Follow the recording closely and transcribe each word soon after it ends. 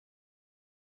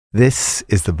This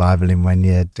is the Bible in 1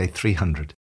 year, day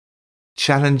 300.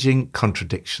 Challenging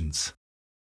contradictions.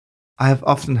 I have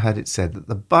often heard it said that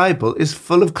the Bible is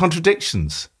full of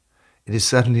contradictions. It is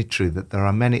certainly true that there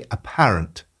are many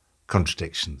apparent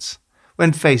contradictions.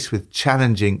 When faced with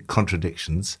challenging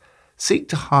contradictions, seek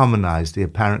to harmonize the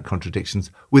apparent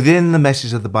contradictions within the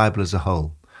message of the Bible as a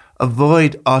whole.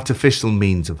 Avoid artificial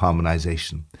means of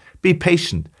harmonization. Be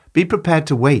patient, be prepared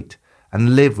to wait,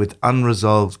 and live with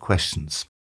unresolved questions.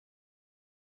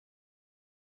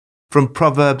 From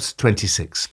Proverbs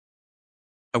 26.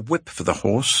 A whip for the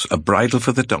horse, a bridle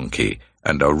for the donkey,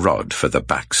 and a rod for the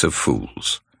backs of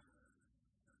fools.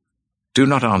 Do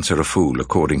not answer a fool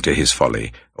according to his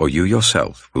folly, or you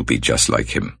yourself will be just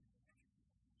like him.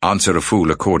 Answer a fool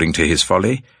according to his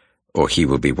folly, or he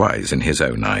will be wise in his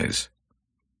own eyes.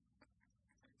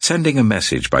 Sending a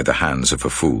message by the hands of a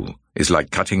fool is like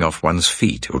cutting off one's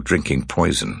feet or drinking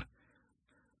poison.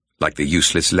 Like the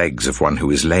useless legs of one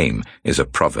who is lame is a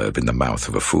proverb in the mouth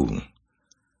of a fool.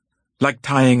 Like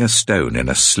tying a stone in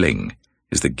a sling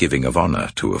is the giving of honor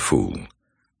to a fool.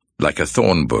 Like a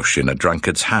thorn bush in a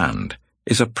drunkard's hand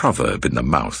is a proverb in the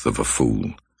mouth of a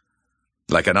fool.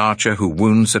 Like an archer who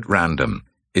wounds at random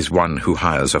is one who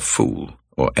hires a fool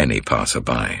or any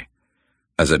passer-by.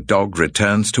 As a dog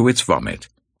returns to its vomit,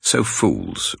 so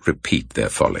fools repeat their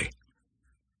folly.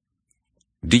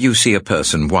 Do you see a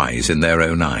person wise in their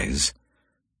own eyes?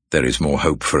 There is more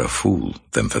hope for a fool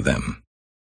than for them.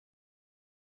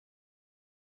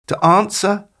 To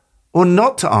answer or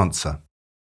not to answer.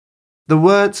 The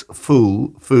words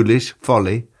fool, foolish,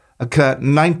 folly occur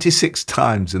 96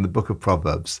 times in the book of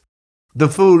Proverbs. The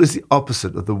fool is the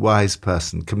opposite of the wise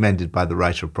person commended by the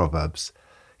writer of Proverbs.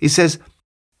 He says,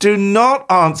 "Do not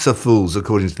answer fools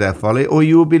according to their folly, or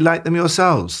you will be like them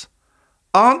yourselves.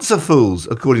 Answer fools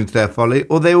according to their folly,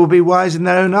 or they will be wise in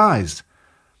their own eyes."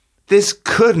 This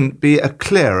couldn't be a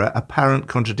clearer apparent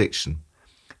contradiction.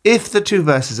 If the two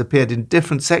verses appeared in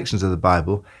different sections of the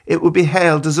Bible, it would be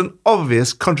hailed as an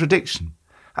obvious contradiction.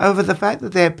 However, the fact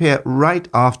that they appear right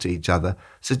after each other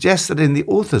suggests that in the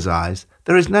author's eyes,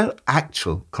 there is no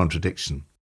actual contradiction.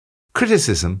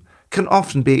 Criticism can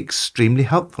often be extremely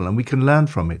helpful, and we can learn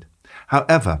from it.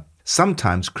 However,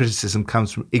 sometimes criticism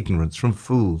comes from ignorance, from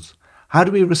fools. How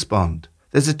do we respond?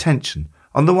 There's a tension.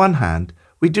 On the one hand,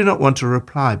 we do not want to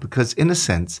reply because, in a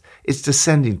sense, it's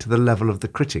descending to the level of the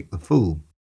critic, the fool.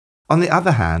 On the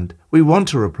other hand, we want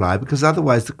to reply because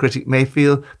otherwise the critic may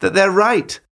feel that they're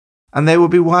right and they will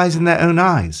be wise in their own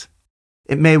eyes.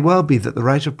 It may well be that the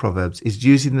writer of Proverbs is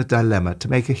using the dilemma to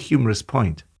make a humorous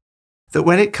point, that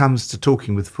when it comes to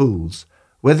talking with fools,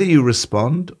 whether you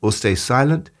respond or stay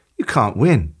silent, you can't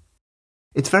win.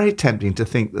 It's very tempting to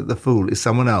think that the fool is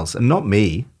someone else and not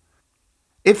me.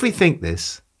 If we think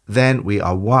this, then we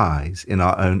are wise in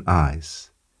our own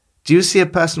eyes. Do you see a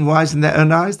person wise in their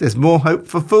own eyes? There's more hope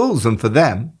for fools than for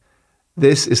them.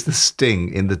 This is the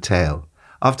sting in the tail.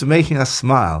 After making us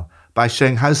smile by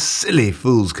showing how silly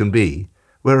fools can be,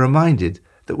 we're reminded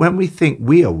that when we think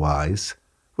we are wise,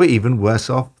 we're even worse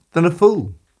off than a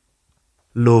fool.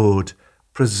 Lord,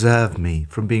 preserve me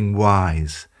from being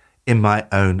wise in my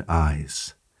own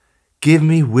eyes. Give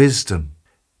me wisdom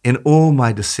in all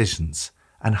my decisions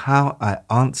and how I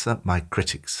answer my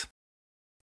critics.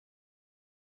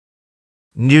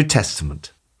 New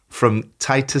Testament, from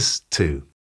Titus 2.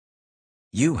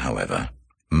 You, however,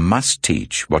 must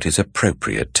teach what is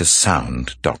appropriate to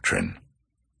sound doctrine.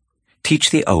 Teach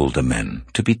the older men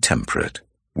to be temperate,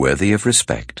 worthy of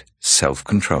respect,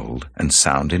 self-controlled, and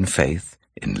sound in faith,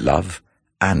 in love,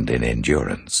 and in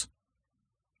endurance.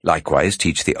 Likewise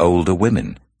teach the older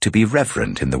women to be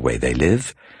reverent in the way they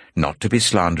live, not to be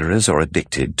slanderers or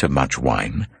addicted to much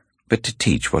wine, but to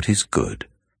teach what is good.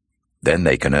 Then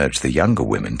they can urge the younger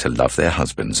women to love their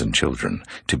husbands and children,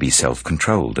 to be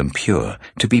self-controlled and pure,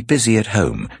 to be busy at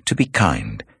home, to be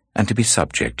kind, and to be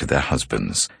subject to their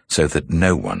husbands, so that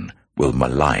no one will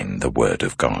malign the word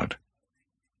of God.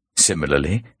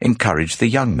 Similarly, encourage the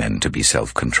young men to be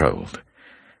self-controlled.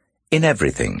 In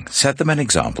everything, set them an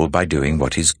example by doing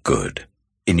what is good.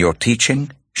 In your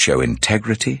teaching, show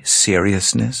integrity,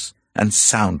 seriousness, and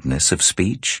soundness of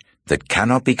speech that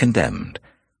cannot be condemned,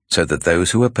 so that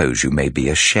those who oppose you may be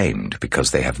ashamed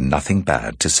because they have nothing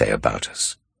bad to say about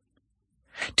us.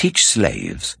 Teach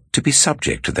slaves to be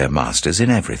subject to their masters in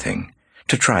everything,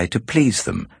 to try to please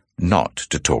them, not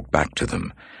to talk back to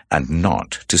them, and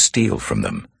not to steal from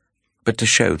them, but to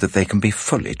show that they can be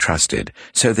fully trusted,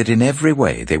 so that in every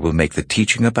way they will make the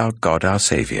teaching about God our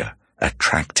Saviour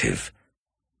attractive.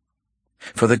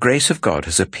 For the grace of God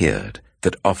has appeared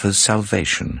that offers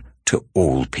salvation to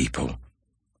all people.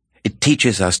 It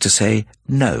teaches us to say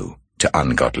no to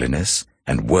ungodliness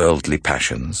and worldly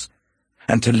passions,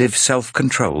 and to live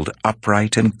self-controlled,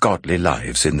 upright and godly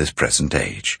lives in this present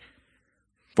age,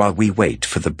 while we wait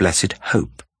for the blessed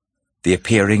hope, the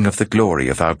appearing of the glory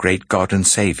of our great God and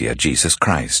Saviour, Jesus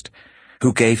Christ,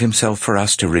 who gave himself for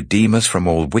us to redeem us from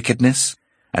all wickedness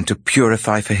and to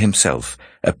purify for himself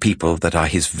a people that are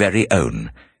his very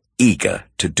own, eager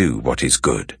to do what is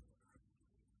good.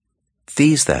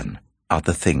 These, then, are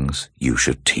the things you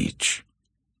should teach.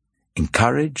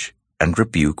 Encourage and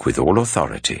rebuke with all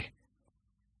authority.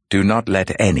 Do not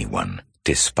let anyone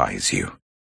despise you.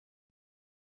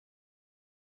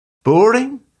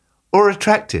 Boring or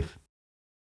attractive?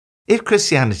 If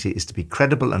Christianity is to be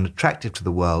credible and attractive to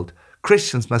the world,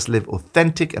 Christians must live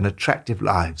authentic and attractive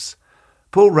lives.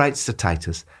 Paul writes to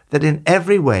Titus that in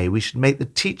every way we should make the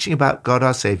teaching about God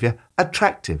our Saviour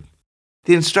attractive.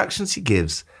 The instructions he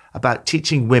gives about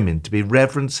teaching women to be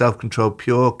reverent, self-controlled,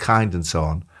 pure, kind, and so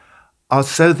on, are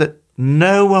so that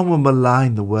no one will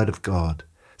malign the word of God.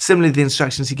 Similarly, the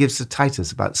instructions he gives to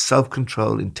Titus about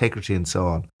self-control, integrity, and so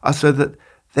on, are so that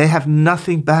they have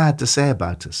nothing bad to say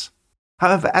about us.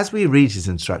 However, as we read his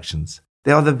instructions,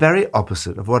 they are the very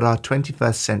opposite of what our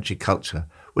 21st century culture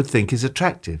would think is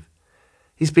attractive.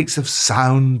 He speaks of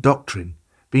sound doctrine,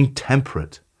 being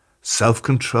temperate,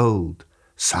 self-controlled,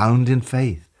 sound in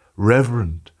faith,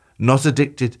 reverent, not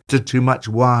addicted to too much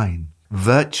wine,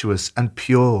 virtuous and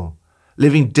pure,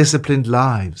 living disciplined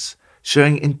lives,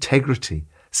 showing integrity,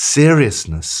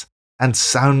 seriousness, and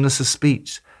soundness of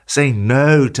speech, saying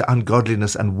no to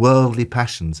ungodliness and worldly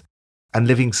passions, and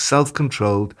living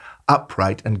self-controlled,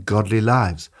 upright and godly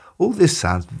lives. All this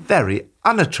sounds very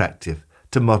unattractive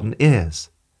to modern ears.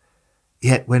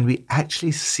 Yet when we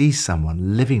actually see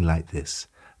someone living like this,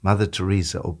 Mother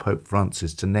Teresa or Pope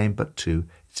Francis to name but two,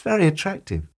 it's very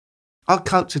attractive. Our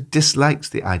culture dislikes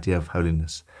the idea of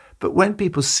holiness, but when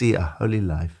people see a holy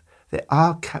life, they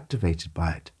are captivated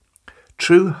by it.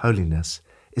 True holiness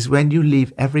is when you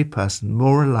leave every person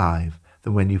more alive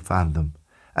than when you found them.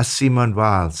 As Simone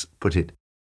Weil put it,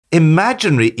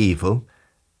 imaginary evil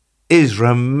is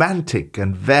romantic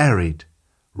and varied.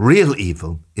 Real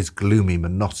evil is gloomy,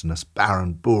 monotonous,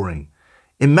 barren, boring.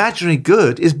 Imaginary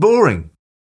good is boring.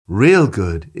 Real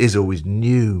good is always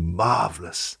new,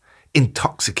 marvellous,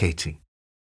 intoxicating.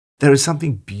 There is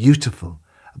something beautiful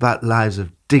about lives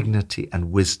of dignity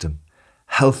and wisdom,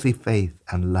 healthy faith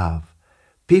and love,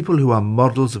 people who are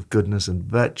models of goodness and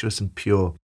virtuous and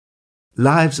pure,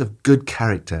 lives of good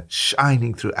character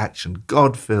shining through action,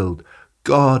 God-filled,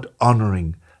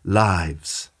 God-honouring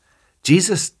lives.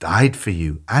 Jesus died for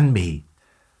you and me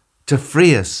to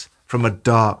free us from a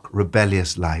dark,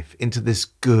 rebellious life into this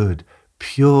good,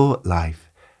 pure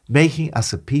life, making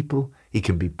us a people he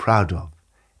can be proud of,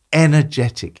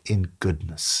 energetic in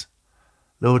goodness.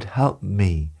 Lord, help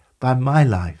me by my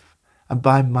life and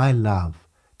by my love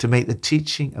to make the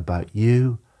teaching about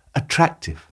you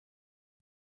attractive.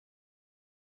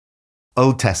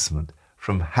 Old Testament,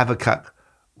 from Habakkuk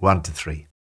 1-3.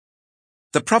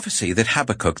 The prophecy that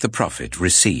Habakkuk the prophet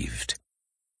received.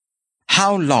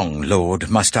 How long, Lord,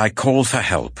 must I call for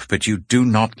help, but you do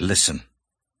not listen?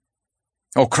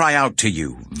 Or cry out to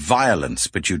you, violence,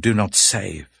 but you do not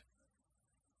save?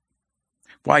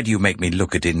 Why do you make me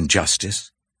look at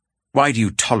injustice? Why do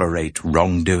you tolerate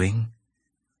wrongdoing?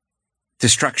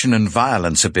 Destruction and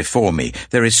violence are before me.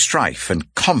 There is strife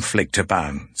and conflict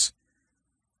abounds.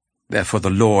 Therefore the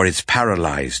law is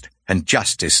paralyzed, and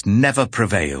justice never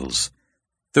prevails.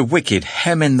 The wicked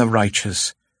hem in the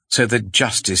righteous, so that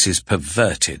justice is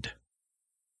perverted.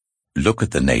 Look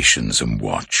at the nations and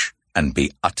watch, and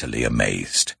be utterly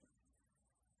amazed.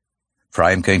 For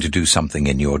I am going to do something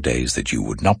in your days that you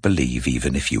would not believe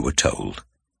even if you were told.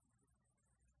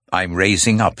 I am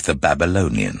raising up the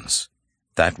Babylonians,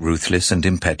 that ruthless and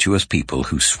impetuous people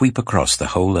who sweep across the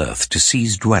whole earth to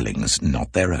seize dwellings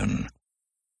not their own.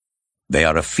 They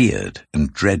are a feared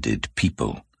and dreaded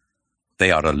people.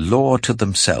 They are a law to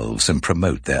themselves and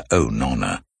promote their own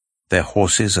honor. Their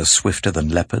horses are swifter than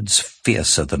leopards,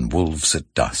 fiercer than wolves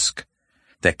at dusk.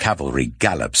 Their cavalry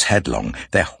gallops headlong,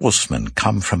 their horsemen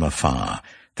come from afar.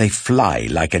 They fly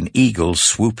like an eagle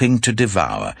swooping to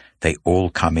devour. They all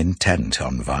come intent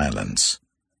on violence.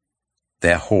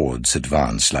 Their hordes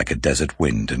advance like a desert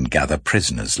wind and gather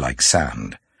prisoners like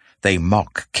sand. They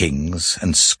mock kings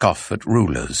and scoff at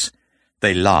rulers.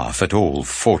 They laugh at all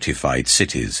fortified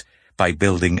cities. By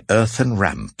building earthen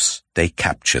ramps, they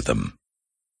capture them.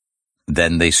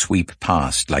 Then they sweep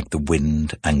past like the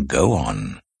wind and go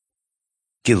on.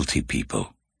 Guilty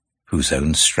people, whose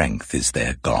own strength is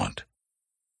their God.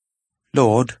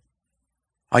 Lord,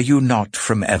 are you not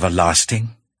from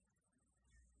everlasting?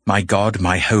 My God,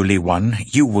 my Holy One,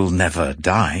 you will never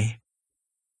die.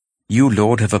 You,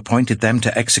 Lord, have appointed them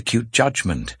to execute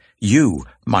judgment. You,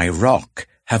 my rock,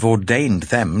 have ordained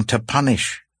them to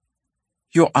punish.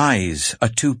 Your eyes are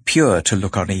too pure to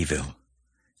look on evil.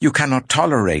 You cannot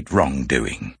tolerate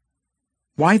wrongdoing.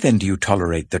 Why then do you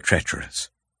tolerate the treacherous?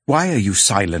 Why are you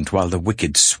silent while the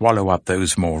wicked swallow up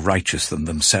those more righteous than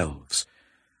themselves?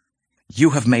 You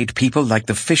have made people like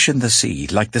the fish in the sea,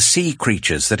 like the sea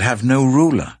creatures that have no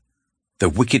ruler. The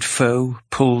wicked foe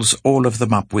pulls all of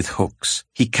them up with hooks.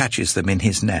 He catches them in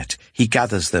his net. He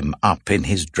gathers them up in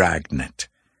his dragnet.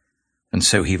 And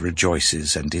so he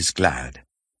rejoices and is glad.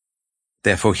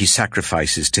 Therefore he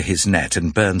sacrifices to his net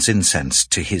and burns incense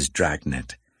to his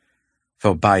dragnet.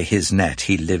 For by his net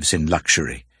he lives in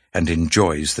luxury and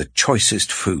enjoys the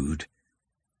choicest food.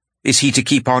 Is he to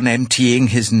keep on emptying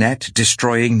his net,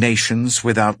 destroying nations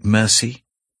without mercy?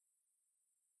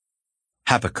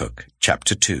 Habakkuk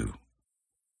chapter 2.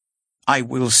 I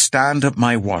will stand at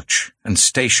my watch and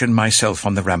station myself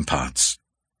on the ramparts.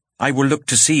 I will look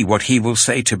to see what he will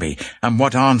say to me, and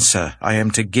what answer I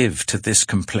am to give to this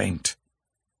complaint.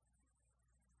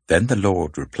 Then the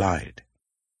Lord replied,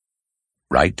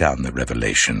 Write down the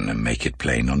revelation and make it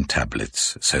plain on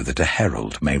tablets, so that a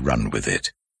herald may run with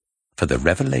it. For the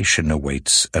revelation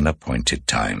awaits an appointed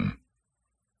time.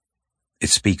 It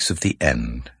speaks of the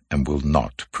end and will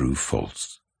not prove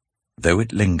false. Though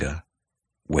it linger,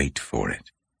 wait for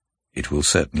it. It will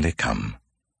certainly come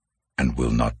and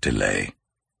will not delay.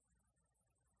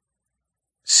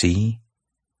 See,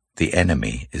 the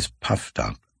enemy is puffed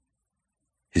up.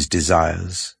 His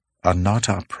desires are not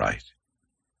upright.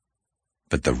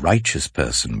 But the righteous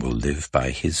person will live by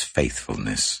his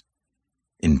faithfulness.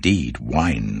 Indeed,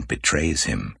 wine betrays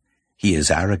him. He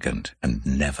is arrogant and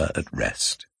never at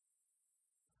rest.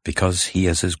 Because he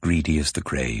is as greedy as the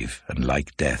grave, and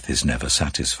like death is never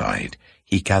satisfied,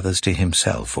 he gathers to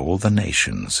himself all the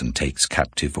nations and takes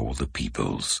captive all the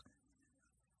peoples.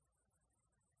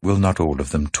 Will not all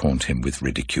of them taunt him with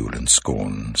ridicule and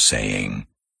scorn, saying,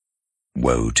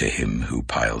 Woe to him who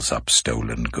piles up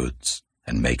stolen goods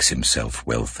and makes himself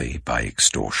wealthy by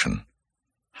extortion.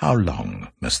 How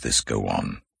long must this go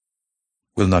on?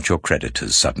 Will not your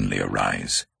creditors suddenly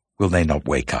arise? Will they not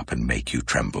wake up and make you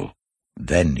tremble?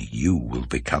 Then you will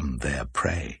become their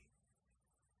prey.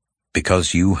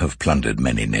 Because you have plundered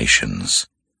many nations,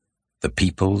 the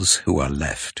peoples who are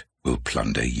left will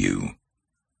plunder you.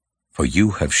 For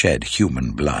you have shed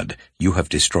human blood, you have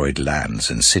destroyed lands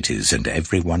and cities and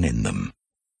everyone in them.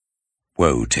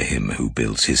 Woe to him who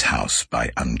builds his house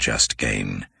by unjust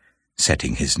gain,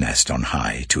 setting his nest on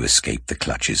high to escape the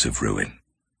clutches of ruin.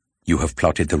 You have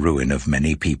plotted the ruin of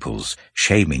many peoples,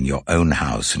 shaming your own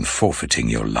house and forfeiting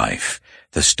your life.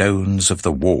 The stones of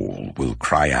the wall will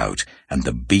cry out, and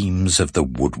the beams of the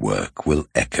woodwork will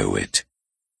echo it.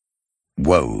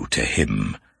 Woe to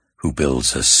him who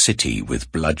builds a city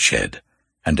with bloodshed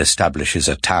and establishes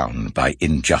a town by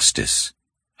injustice.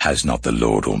 Has not the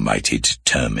Lord Almighty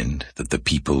determined that the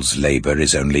people's labor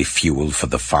is only fuel for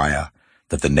the fire,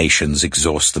 that the nations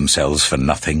exhaust themselves for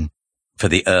nothing? For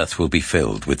the earth will be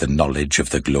filled with the knowledge of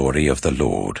the glory of the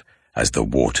Lord, as the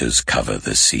waters cover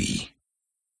the sea.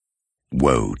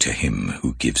 Woe to him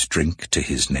who gives drink to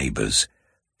his neighbors,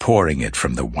 pouring it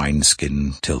from the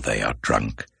wineskin till they are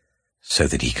drunk, so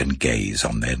that he can gaze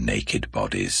on their naked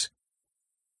bodies.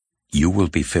 You will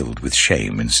be filled with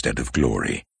shame instead of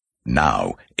glory.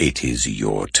 Now it is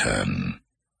your turn.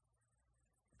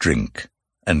 Drink,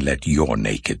 and let your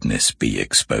nakedness be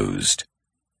exposed.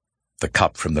 The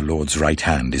cup from the Lord's right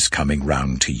hand is coming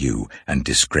round to you, and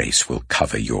disgrace will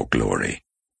cover your glory.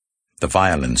 The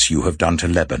violence you have done to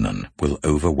Lebanon will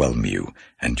overwhelm you,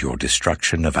 and your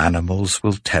destruction of animals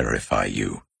will terrify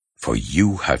you, for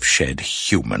you have shed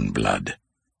human blood.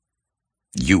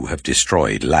 You have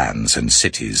destroyed lands and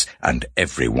cities, and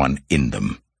everyone in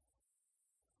them.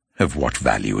 Of what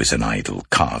value is an idol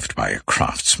carved by a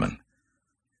craftsman,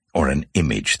 or an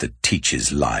image that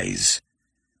teaches lies?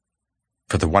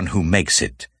 For the one who makes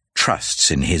it trusts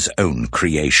in his own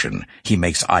creation. He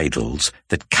makes idols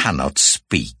that cannot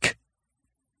speak.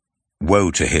 Woe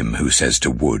to him who says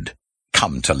to wood,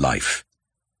 Come to life,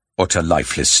 or to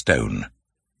lifeless stone,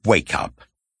 Wake up.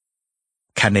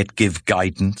 Can it give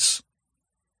guidance?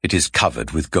 It is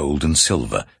covered with gold and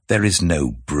silver. There is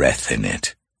no breath in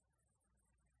it.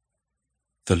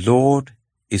 The Lord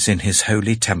is in his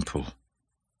holy temple.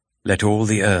 Let all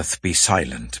the earth be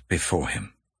silent before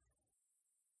him.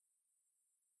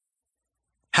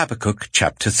 Habakkuk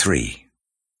chapter 3.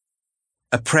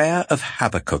 A prayer of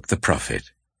Habakkuk the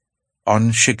prophet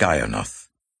on Shigionoth.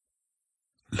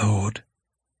 Lord,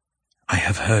 I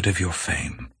have heard of your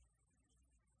fame.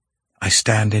 I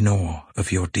stand in awe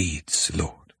of your deeds,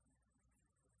 Lord.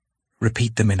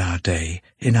 Repeat them in our day,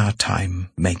 in our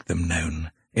time make them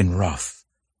known, in wrath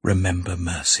remember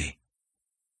mercy.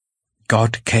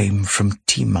 God came from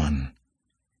Teman,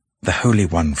 the Holy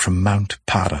One from Mount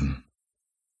Paran.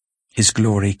 His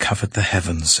glory covered the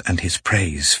heavens, and his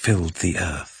praise filled the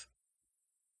earth.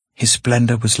 His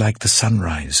splendor was like the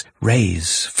sunrise,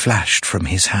 rays flashed from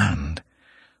his hand,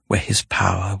 where his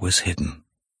power was hidden.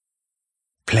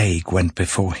 Plague went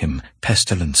before him,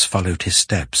 pestilence followed his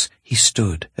steps. He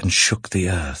stood and shook the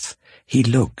earth. He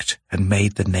looked and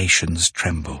made the nations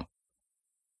tremble.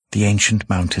 The ancient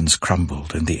mountains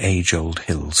crumbled and the age-old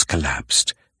hills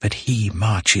collapsed, but he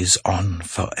marches on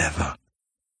forever.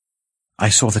 I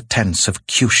saw the tents of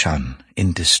Cushan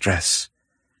in distress,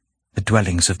 the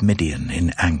dwellings of Midian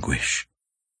in anguish.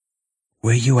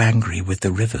 Were you angry with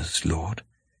the rivers, Lord?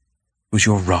 Was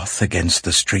your wrath against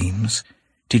the streams?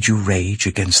 Did you rage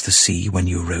against the sea when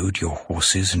you rode your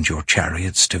horses and your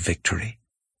chariots to victory?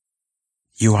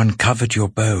 You uncovered your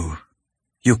bow.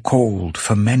 You called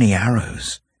for many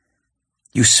arrows.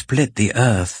 You split the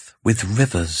earth with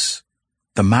rivers.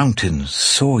 The mountains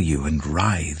saw you and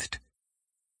writhed.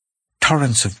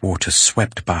 Torrents of water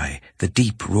swept by, the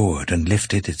deep roared and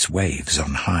lifted its waves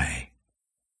on high.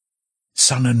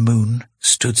 Sun and moon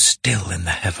stood still in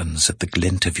the heavens at the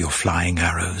glint of your flying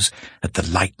arrows, at the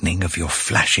lightning of your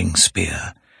flashing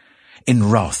spear. In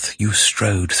wrath you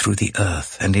strode through the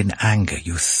earth, and in anger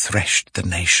you threshed the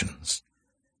nations.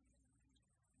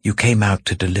 You came out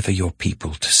to deliver your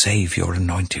people, to save your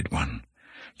anointed one.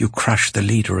 You crushed the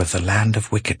leader of the land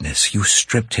of wickedness. You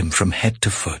stripped him from head to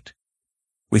foot.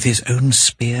 With his own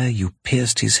spear you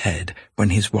pierced his head when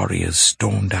his warriors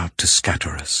stormed out to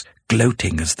scatter us,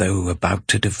 gloating as though about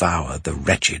to devour the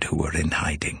wretched who were in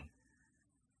hiding.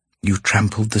 You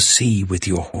trampled the sea with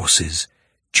your horses,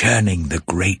 churning the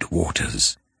great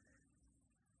waters.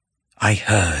 I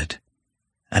heard,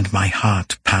 and my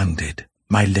heart pounded,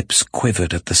 my lips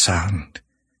quivered at the sound.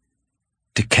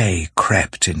 Decay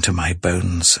crept into my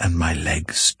bones and my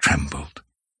legs trembled.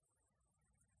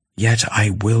 Yet I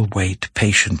will wait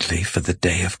patiently for the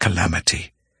day of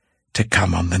calamity to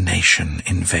come on the nation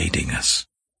invading us.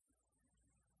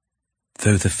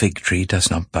 Though the fig tree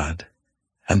does not bud,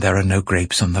 and there are no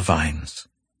grapes on the vines,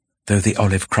 though the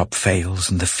olive crop fails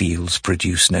and the fields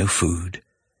produce no food,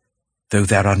 though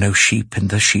there are no sheep in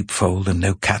the sheepfold and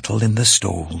no cattle in the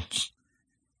stalls,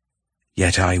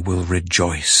 yet I will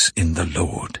rejoice in the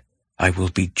Lord. I will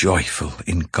be joyful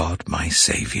in God my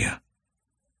Saviour.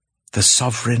 The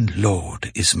sovereign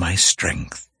Lord is my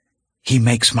strength. He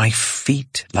makes my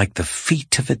feet like the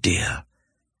feet of a deer.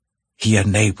 He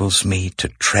enables me to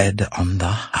tread on the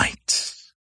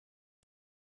heights.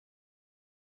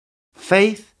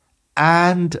 Faith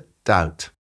and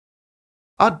doubt.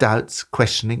 Are doubts,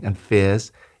 questioning and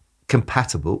fears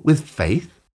compatible with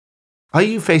faith? Are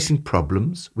you facing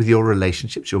problems with your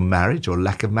relationships, your marriage or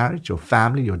lack of marriage, your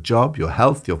family, your job, your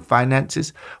health, your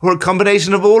finances, or a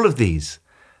combination of all of these?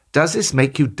 Does this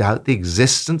make you doubt the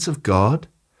existence of God?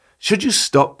 Should you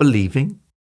stop believing?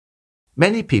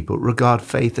 Many people regard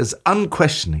faith as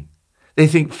unquestioning. They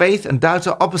think faith and doubt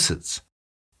are opposites.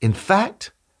 In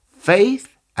fact,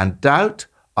 faith and doubt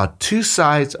are two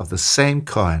sides of the same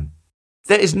coin.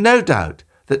 There is no doubt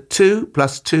that 2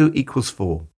 + 2 =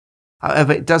 4.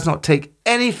 However, it does not take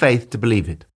any faith to believe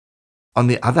it. On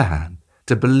the other hand,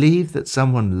 to believe that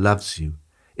someone loves you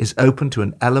is open to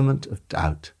an element of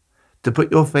doubt. To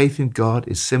put your faith in God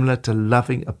is similar to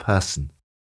loving a person.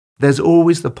 There's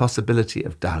always the possibility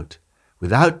of doubt.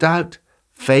 Without doubt,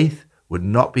 faith would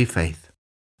not be faith.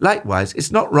 Likewise,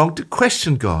 it's not wrong to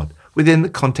question God within the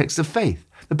context of faith.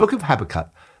 The book of Habakkuk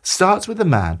starts with a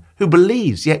man who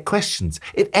believes yet questions.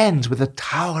 It ends with a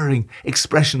towering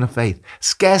expression of faith,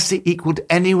 scarcely equaled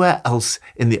anywhere else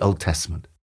in the Old Testament.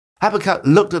 Habakkuk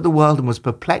looked at the world and was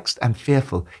perplexed and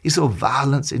fearful. He saw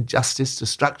violence, injustice,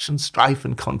 destruction, strife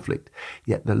and conflict.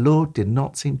 Yet the Lord did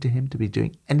not seem to him to be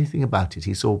doing anything about it.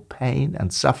 He saw pain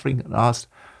and suffering and asked,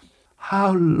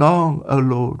 "How long, O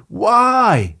Lord?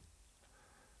 Why?"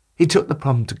 He took the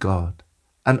problem to God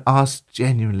and asked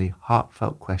genuinely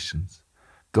heartfelt questions.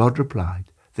 God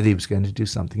replied that he was going to do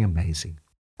something amazing,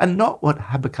 and not what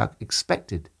Habakkuk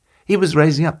expected. He was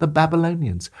raising up the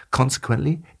Babylonians.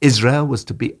 Consequently, Israel was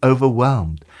to be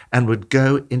overwhelmed and would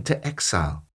go into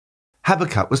exile.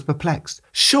 Habakkuk was perplexed.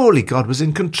 Surely God was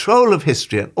in control of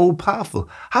history and all-powerful.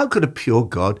 How could a pure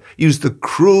God use the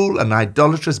cruel and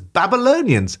idolatrous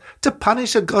Babylonians to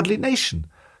punish a godly nation?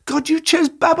 God, you chose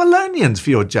Babylonians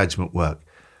for your judgment work.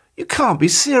 You can't be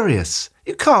serious.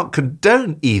 You can't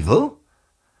condone evil.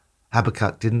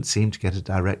 Habakkuk didn't seem to get a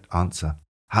direct answer.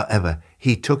 However,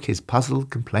 he took his puzzled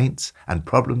complaints and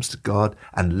problems to God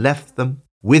and left them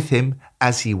with him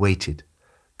as he waited.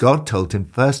 God told him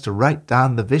first to write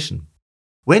down the vision.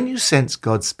 When you sense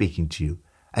God speaking to you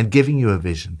and giving you a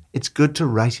vision, it's good to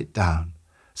write it down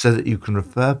so that you can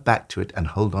refer back to it and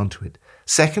hold on to it.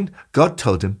 Second, God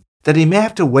told him that he may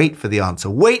have to wait for the answer.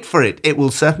 Wait for it. It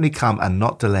will certainly come and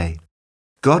not delay.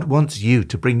 God wants you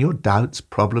to bring your doubts,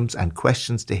 problems, and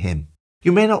questions to him.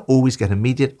 You may not always get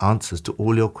immediate answers to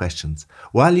all your questions.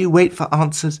 While you wait for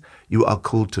answers, you are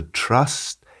called to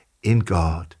trust in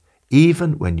God,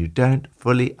 even when you don't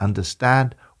fully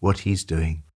understand what he's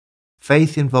doing.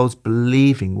 Faith involves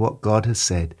believing what God has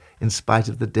said in spite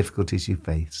of the difficulties you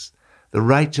face. The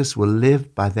righteous will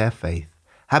live by their faith.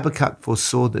 Habakkuk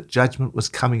foresaw that judgment was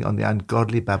coming on the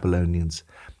ungodly Babylonians.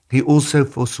 He also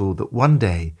foresaw that one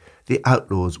day the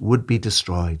outlaws would be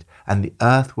destroyed and the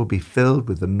earth will be filled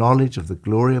with the knowledge of the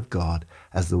glory of God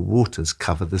as the waters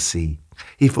cover the sea.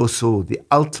 He foresaw the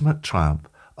ultimate triumph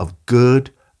of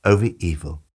good over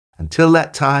evil. Until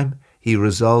that time, he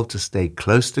resolved to stay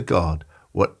close to God,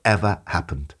 whatever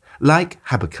happened. Like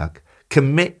Habakkuk,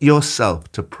 commit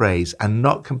yourself to praise and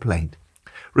not complaint.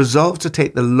 Resolve to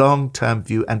take the long-term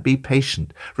view and be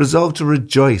patient. Resolve to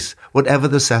rejoice, whatever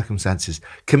the circumstances.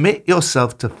 Commit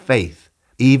yourself to faith,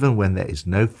 even when there is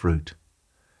no fruit.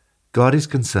 God is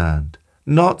concerned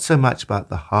not so much about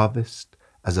the harvest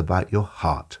as about your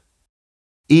heart.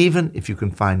 Even if you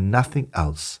can find nothing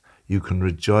else, you can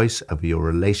rejoice over your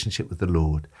relationship with the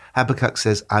Lord. Habakkuk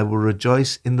says, I will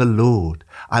rejoice in the Lord.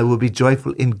 I will be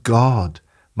joyful in God,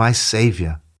 my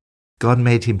Savior. God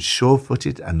made him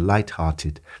sure-footed and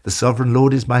light-hearted. The sovereign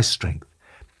Lord is my strength.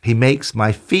 He makes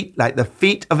my feet like the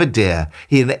feet of a deer.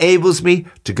 He enables me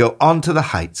to go on to the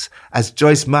heights. As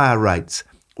Joyce Meyer writes,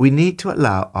 we need to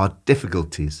allow our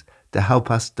difficulties to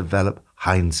help us develop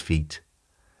hinds feet.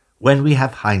 When we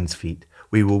have hinds feet,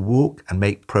 we will walk and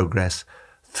make progress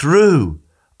through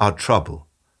our trouble,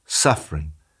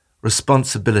 suffering,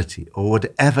 responsibility, or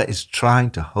whatever is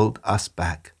trying to hold us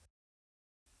back.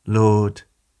 Lord,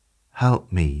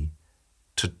 help me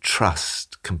to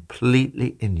trust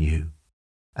completely in you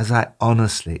as I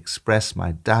honestly express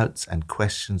my doubts and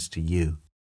questions to you,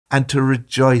 and to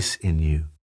rejoice in you,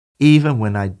 even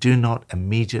when I do not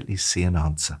immediately see an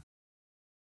answer.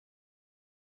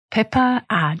 Pippa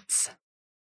adds,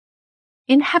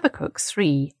 in Habakkuk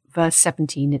 3, verse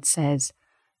 17 it says,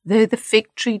 though the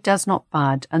fig tree does not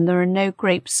bud and there are no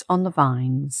grapes on the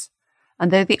vines, and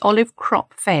though the olive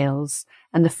crop fails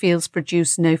and the fields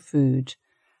produce no food,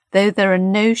 though there are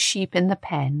no sheep in the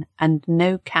pen and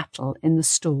no cattle in the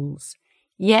stalls,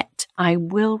 yet I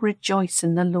will rejoice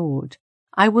in the Lord.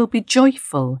 I will be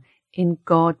joyful in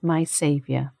God my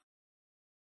Saviour.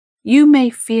 You may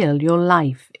feel your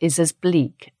life is as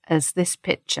bleak as this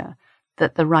picture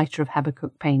that the writer of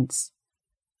Habakkuk paints.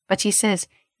 But he says,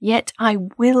 yet I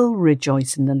will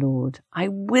rejoice in the Lord. I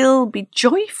will be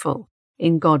joyful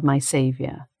in God my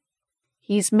Saviour.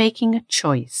 He's making a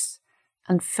choice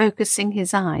and focusing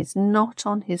his eyes not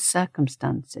on his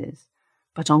circumstances,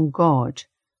 but on God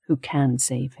who can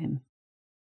save him.